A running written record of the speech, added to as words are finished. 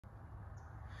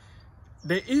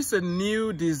There is a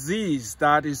new disease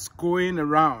that is going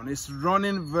around. It's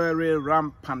running very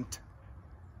rampant.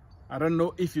 I don't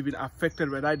know if you've been affected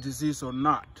by that disease or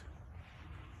not.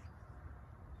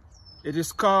 It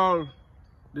is called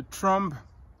the Trump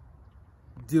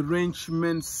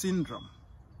Derangement Syndrome.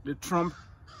 The Trump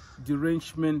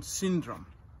Derangement Syndrome.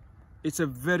 It's a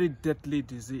very deadly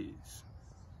disease.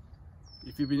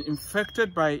 If you've been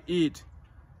infected by it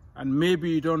and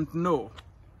maybe you don't know,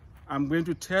 I'm going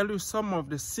to tell you some of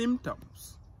the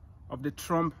symptoms of the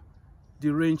Trump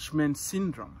Derangement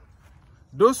Syndrome.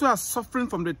 Those who are suffering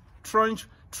from the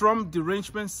Trump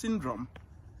Derangement Syndrome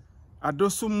are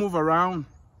those who move around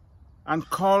and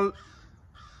call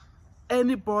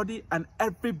anybody and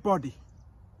everybody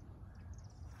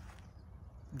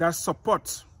that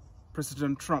supports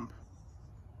President Trump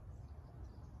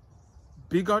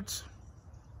bigots,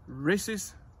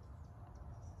 racist,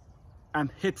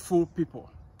 and hateful people.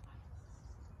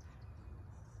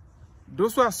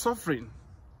 Those who are suffering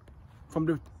from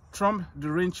the Trump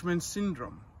Derangement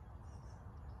Syndrome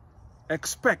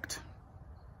expect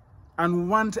and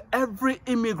want every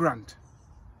immigrant,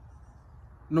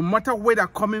 no matter where they're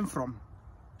coming from,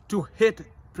 to hate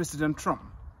President Trump.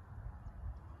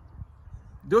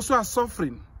 Those who are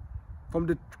suffering from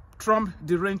the Trump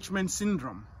Derangement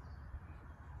Syndrome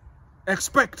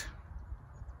expect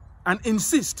and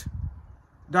insist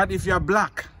that if you are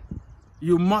black,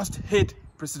 you must hate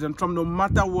President Trump no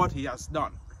matter what he has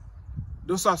done.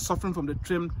 Those who are suffering from the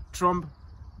Trump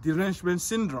Derangement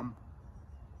Syndrome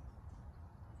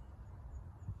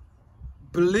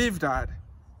believe that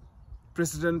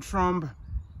President Trump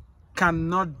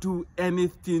cannot do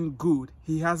anything good.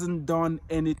 He hasn't done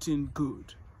anything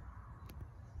good.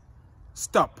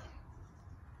 Stop.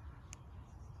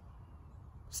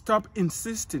 Stop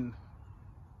insisting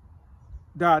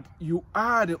that you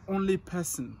are the only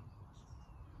person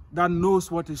that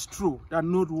knows what is true, that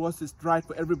knows what is right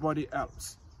for everybody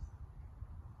else.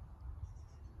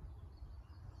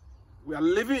 We are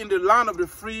living in the land of the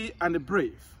free and the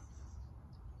brave.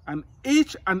 And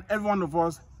each and every one of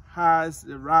us has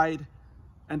the right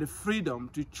and the freedom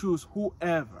to choose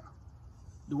whoever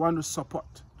they want to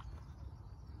support.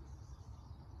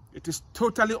 It is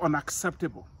totally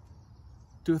unacceptable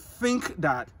to think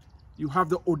that you have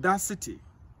the audacity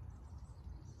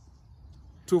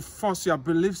to force your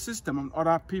belief system on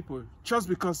other people just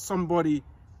because somebody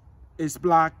is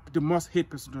black. They must hate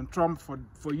President Trump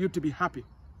for you to be happy.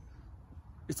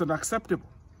 It's unacceptable.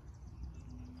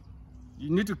 You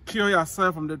need to cure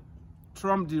yourself from the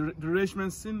Trump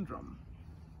Derangement Syndrome,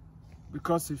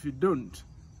 because if you don't,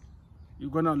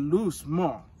 you're gonna lose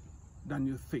more than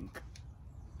you think.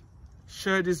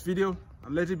 Share this video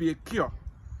and let it be a cure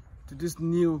to this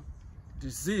new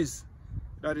disease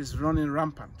that is running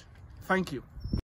rampant. Thank you.